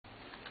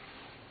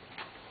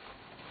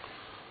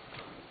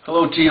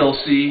Hello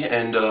TLC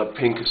and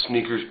Pink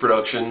Sneakers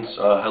Productions.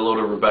 Hello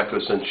to Rebecca,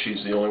 since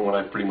she's the only one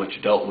I've pretty much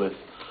dealt with.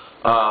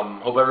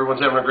 Hope everyone's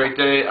having a great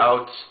day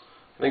out.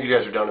 I think you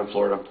guys are down in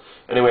Florida.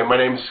 Anyway, my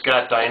name is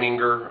Scott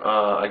Derenger.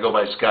 I go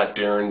by Scott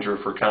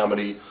Derenger for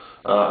comedy.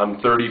 I'm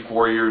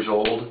 34 years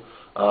old.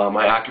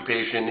 My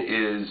occupation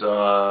is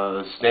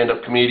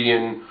stand-up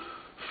comedian,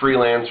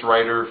 freelance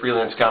writer,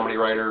 freelance comedy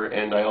writer,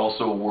 and I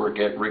also work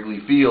at Wrigley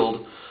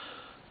Field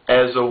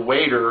as a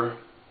waiter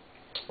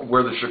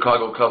where the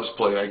Chicago Cubs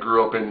play. I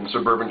grew up in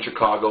suburban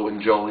Chicago in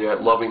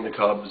Joliet, loving the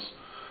Cubs,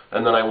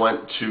 and then I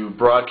went to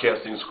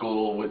broadcasting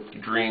school with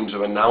dreams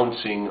of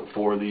announcing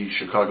for the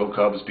Chicago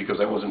Cubs because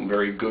I wasn't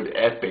very good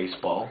at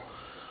baseball.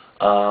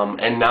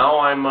 And now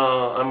I'm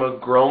a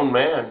grown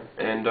man,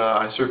 and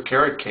I serve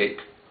carrot cake.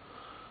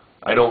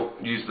 I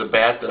don't use the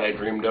bat that I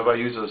dreamed of. I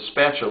use a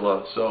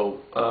spatula,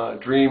 so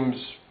dreams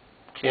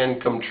can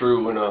come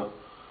true in a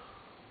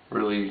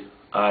really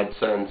odd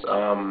sense.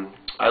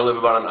 I live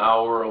about an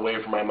hour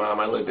away from my mom.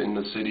 I live in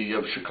the city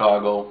of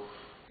Chicago,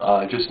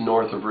 just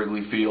north of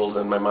Wrigley Field,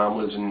 and my mom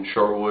lives in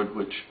Shorewood,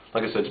 which,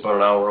 like I said, is about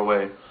an hour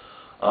away.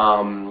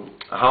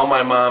 How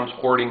my mom's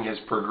hoarding has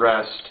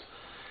progressed,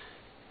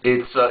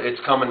 it's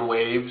come in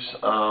waves.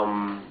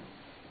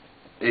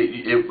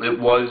 It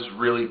was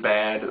really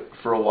bad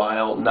for a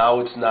while.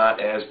 Now it's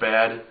not as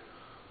bad. It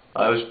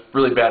was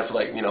really bad for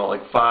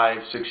like 5,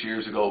 6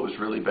 years ago. It was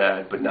really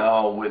bad, but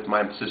now with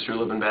my sister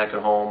living back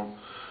at home,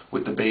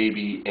 with the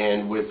baby,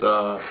 and with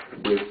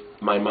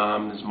my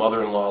mom's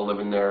mother-in-law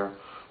living there,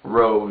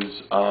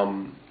 Rose,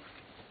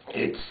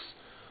 it's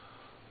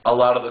a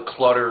lot of the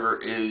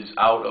clutter is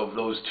out of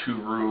those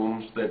 2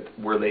 rooms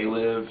where they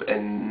live,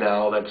 and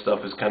now that stuff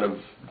is kind of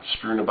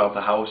strewn about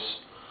the house.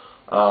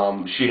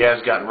 She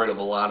has gotten rid of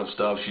a lot of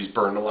stuff. She's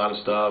burned a lot of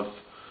stuff.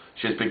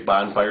 She has big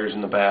bonfires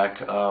in the back.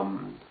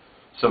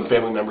 Some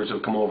family members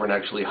have come over and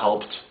actually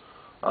helped,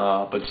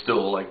 but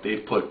still, like,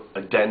 they've put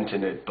a dent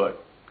in it,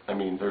 but I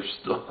mean, there's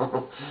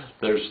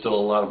still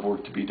a lot of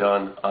work to be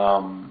done.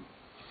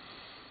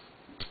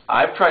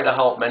 I've tried to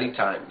help many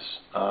times.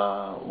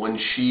 When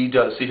she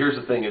does, see, here's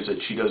the thing: is that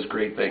she does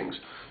great things.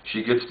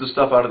 She gets the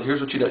stuff out of. Here's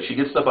what she does: she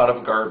gets stuff out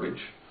of garbage,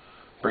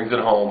 brings it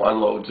home,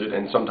 unloads it,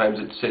 and sometimes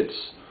it sits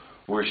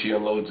where she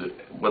unloads it,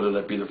 whether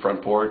that be the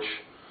front porch,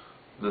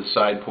 the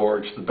side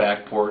porch, the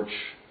back porch.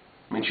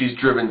 I mean, she's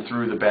driven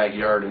through the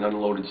backyard and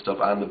unloaded stuff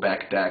on the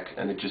back deck,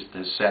 and it just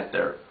has sat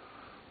there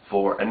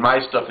and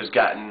my stuff has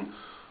gotten.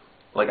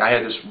 Like, I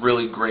had this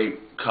really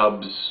great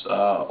Cubs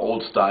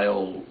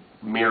old-style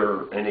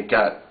mirror, and it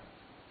got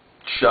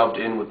shoved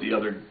in with the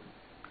other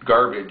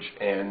garbage,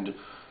 and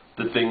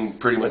the thing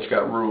pretty much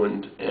got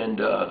ruined, and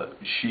I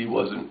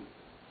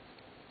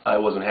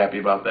wasn't happy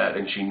about that,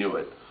 and she knew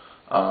it.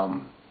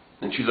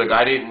 And she's like,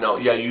 I didn't know.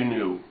 Yeah, you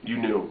knew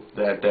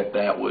that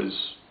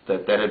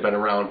had been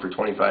around for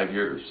 25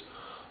 years.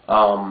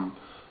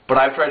 But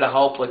I've tried to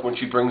help, like when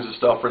she brings the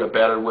stuff for the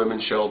battered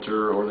women's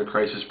shelter, or the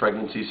crisis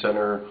pregnancy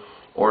center,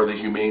 or the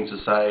Humane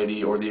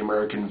Society, or the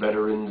American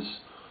Veterans,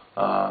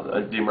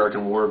 the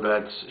American War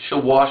Vets.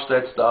 She'll wash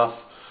that stuff,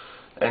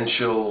 and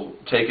she'll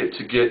take it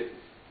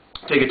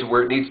to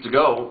where it needs to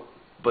go,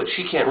 but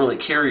she can't really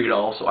carry it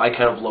all, so I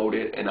kind of load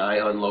it, and I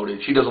unload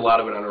it. She does a lot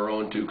of it on her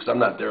own, too, because I'm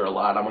not there a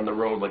lot. I'm on the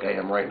road like I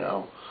am right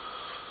now.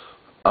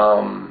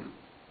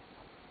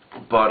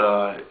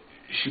 But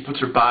she puts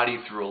her body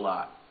through a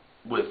lot.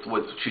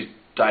 She's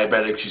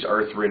diabetic, she's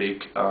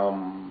arthritic,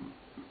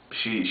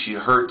 she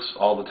hurts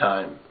all the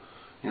time.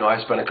 You know,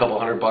 I spent a couple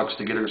 $100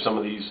 to get her some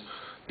of these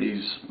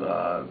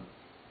I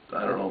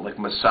don't know, like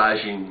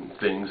massaging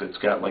things. It's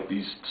got like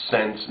these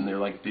scents, and they're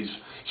like these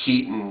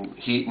heat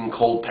and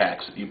cold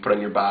packs that you put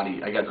on your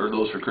body. I got her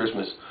those for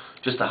Christmas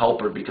just to help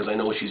her, because I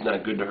know she's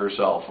not good to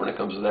herself when it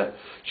comes to that.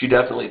 She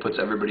definitely puts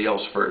everybody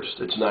else first.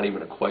 It's not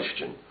even a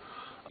question.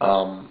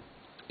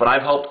 But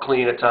I've helped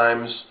clean at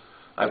times.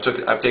 I've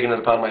taken it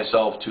upon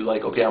myself to,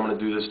 like, okay, I'm going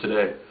to do this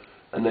today.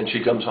 And then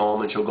she comes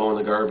home and she'll go in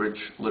the garbage,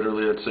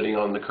 literally that's sitting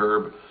on the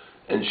curb,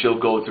 and she'll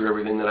go through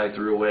everything that I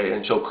threw away,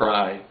 and she'll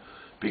cry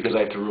because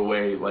I threw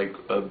away, like,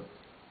 a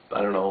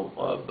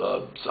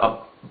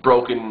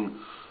broken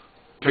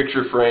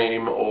picture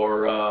frame,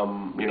 or,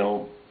 you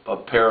know, a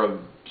pair of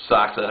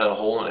socks that had a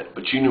hole in it.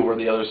 But she knew where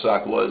the other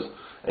sock was,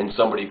 and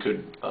somebody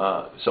could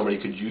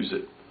use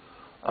it.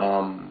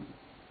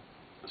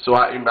 So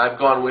I've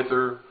gone with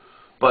her,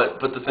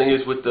 but the thing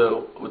is with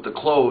the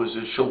clothes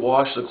is she'll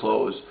wash the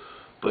clothes,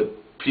 but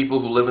people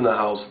who live in the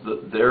house,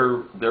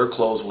 their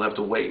clothes will have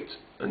to wait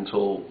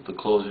until the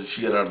clothes that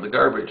she got out of the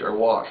garbage are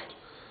washed,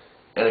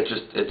 and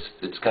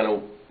it's kind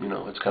of, you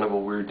know, it's kind of a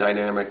weird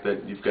dynamic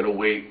that you've got to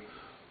wait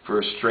for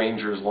a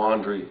stranger's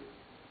laundry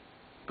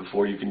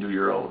before you can do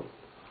your own.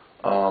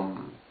 I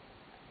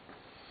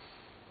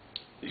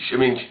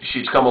mean,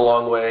 she's come a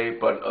long way,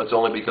 but it's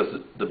only because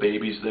the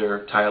baby's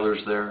there,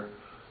 Tyler's there.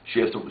 She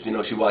has to, you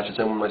know, she watches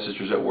him when my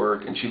sister's at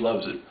work, and she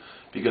loves it,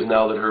 because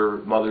now that her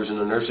mother's in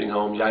a nursing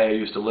home, Yaya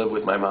used to live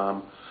with my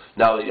mom.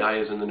 Now that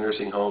Yaya's in the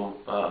nursing home,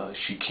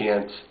 she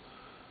can't,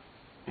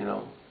 you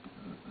know,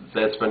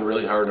 that's been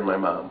really hard on my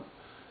mom.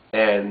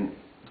 And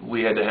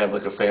we had to have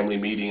like a family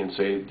meeting and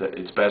say that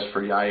it's best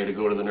for Yaya to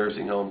go to the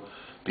nursing home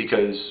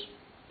because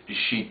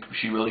she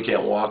really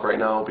can't walk right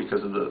now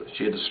because of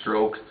she had the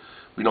stroke.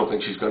 We don't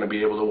think she's going to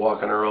be able to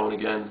walk on her own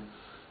again.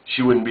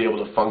 She wouldn't be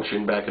able to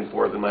function back and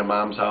forth in my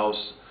mom's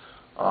house.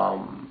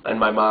 And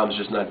my mom's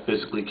just not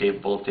physically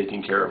capable of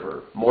taking care of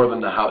her. More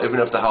than the house, even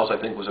if the house I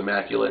think was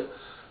immaculate,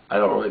 I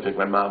don't really think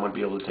my mom would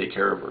be able to take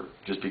care of her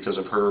just because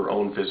of her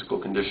own physical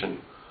condition.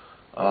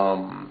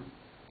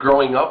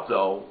 Growing up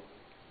though,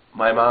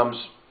 my mom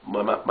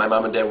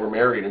and dad were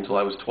married until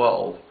I was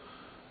 12,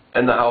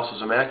 and the house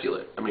was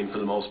immaculate. I mean, for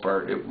the most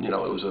part,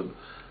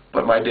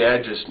 but my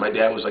dad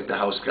was like the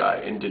house guy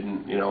and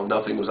didn't,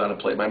 nothing was out of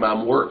place. My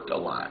mom worked a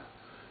lot.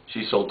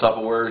 She sold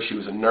Tupperware. She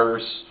was a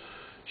nurse.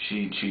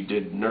 She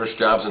did nurse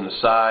jobs on the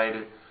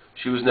side.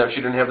 She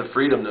didn't have the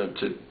freedom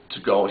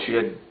to go. She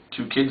had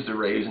 2 kids to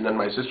raise, and then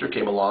my sister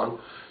came along.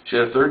 She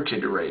had a 3rd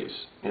kid to raise,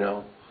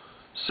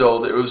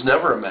 So it was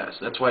never a mess.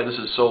 That's why this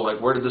is so,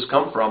 like, where did this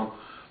come from?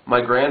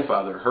 My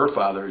grandfather, her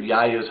father,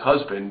 Yaya's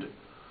husband,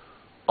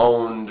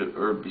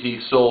 he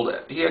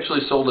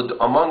actually sold,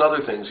 among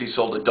other things, he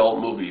sold adult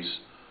movies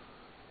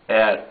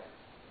at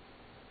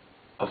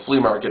a flea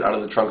market out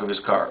of the trunk of his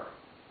car.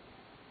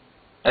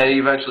 And he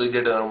eventually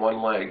did it on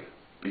one leg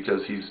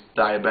because he's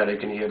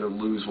diabetic and he had to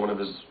lose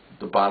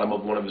the bottom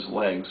of one of his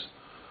legs.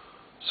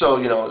 So,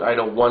 I had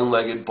a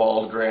one-legged,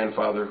 bald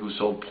grandfather who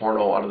sold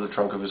porno out of the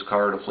trunk of his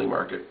car at a flea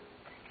market.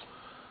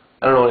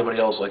 I don't know anybody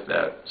else like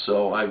that,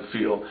 so I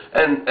feel,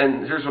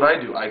 and here's what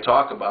I do. I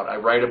talk about it, I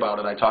write about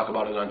it, I talk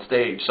about it on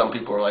stage. Some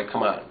people are like,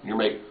 come on,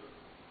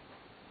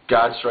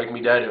 God strike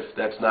me dead if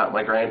that's not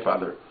my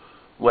grandfather.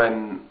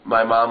 When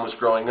my mom was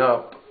growing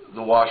up,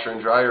 the washer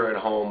and dryer at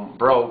home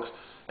broke,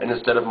 and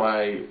instead of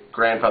my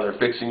grandfather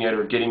fixing it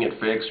or getting it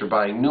fixed or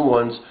buying new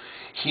ones,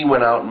 he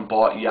went out and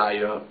bought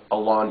Yaya a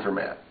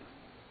laundromat.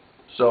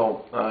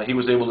 So he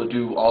was able to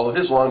do all of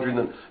his laundry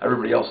than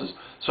everybody else's.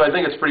 So I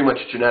think it's pretty much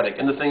genetic.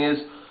 And the thing is,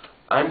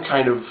 I've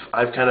kind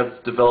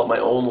of developed my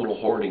own little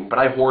hoarding, but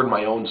I hoard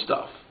my own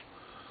stuff.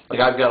 Like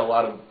I've got a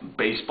lot of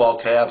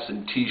baseball caps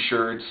and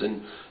T-shirts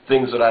and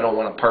things that I don't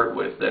want to part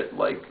with that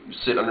like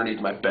sit underneath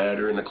my bed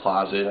or in the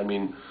closet. I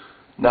mean,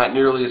 not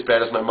nearly as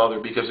bad as my mother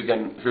because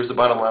again, here's the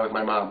bottom line with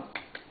my mom.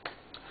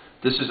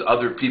 This is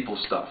other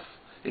people's stuff.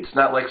 It's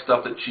not like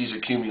stuff that she's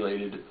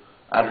accumulated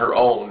on her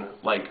own,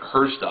 like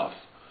her stuff.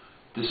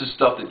 This is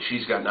stuff that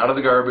she's gotten out of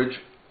the garbage.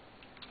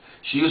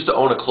 She used to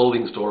own a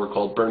clothing store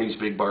called Bernie's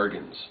Big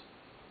Bargains.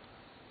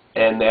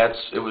 And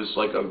it was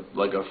like a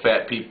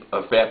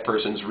fat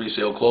person's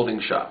resale clothing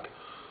shop.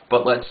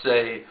 But let's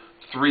say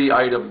 3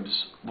 items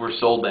were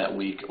sold that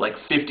week, like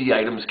 50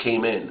 items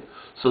came in.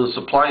 So the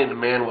supply and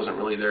demand wasn't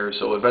really there.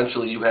 So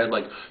eventually you had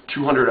like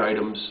 200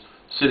 items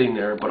sitting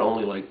there, but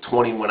only like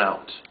 20 went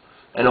out.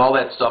 And all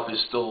that stuff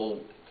is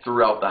still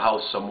throughout the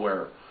house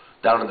somewhere,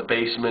 down in the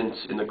basement,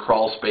 in the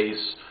crawl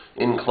space,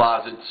 in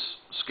closets,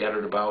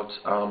 scattered about.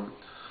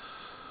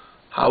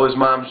 How has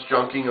mom's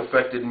junking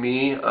affected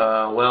me?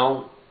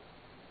 Well,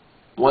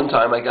 one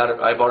time I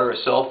bought her a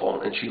cell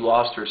phone, and she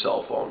lost her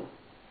cell phone.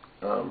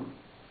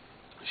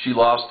 She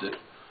lost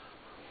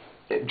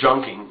it.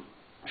 Junking.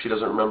 She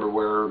doesn't remember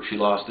where she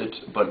lost it,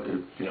 but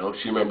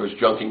she remembers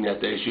junking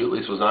that day. She at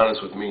least was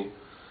honest with me.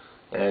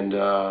 And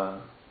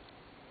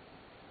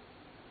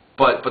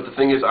but the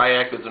thing is, I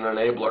act as an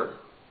enabler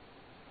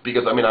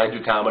because I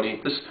do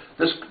comedy. This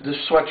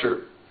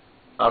sweatshirt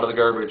out of the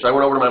garbage. I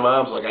went over to my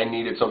mom's like I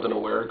needed something to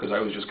wear because I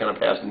was just kind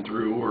of passing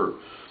through, or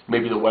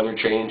maybe the weather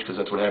changed because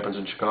that's what happens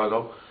in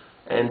Chicago.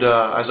 And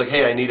I was like,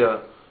 hey, I need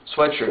a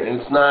sweatshirt.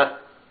 And it's not,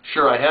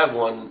 sure, I have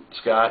one,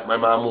 Scott. My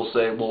mom will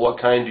say, well, what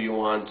kind do you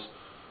want?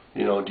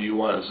 Do you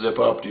want a zip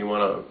up? Do you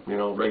want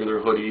a regular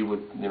hoodie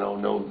with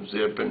no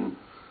zip? And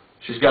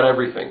she's got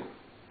everything.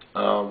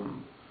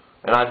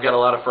 And I've got a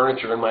lot of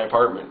furniture in my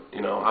apartment.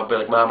 I'll be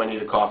like, Mom, I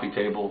need a coffee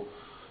table.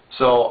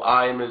 So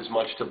I'm as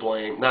much to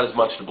blame, not as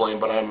much to blame,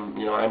 but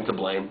I'm to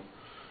blame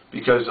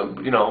because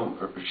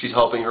she's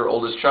helping her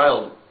oldest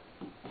child,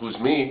 who's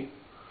me,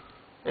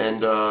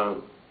 and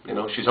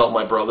she's helped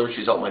my brother,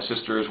 she's helped my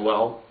sister as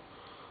well.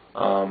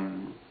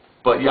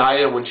 But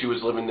Yaya, when she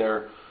was living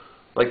there,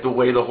 like the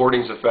way the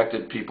hoardings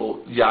affected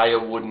people, Yaya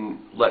wouldn't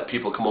let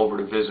people come over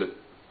to visit.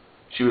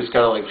 She was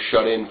kind of like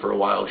shut in for a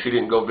while. She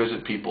didn't go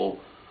visit people,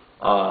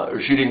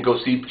 or she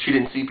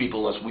didn't see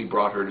people unless we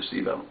brought her to see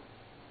them.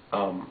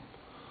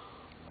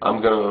 I'm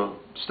gonna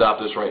stop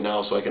this right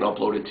now so I can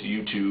upload it to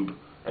YouTube,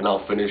 and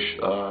I'll finish in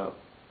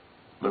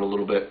a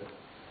little bit.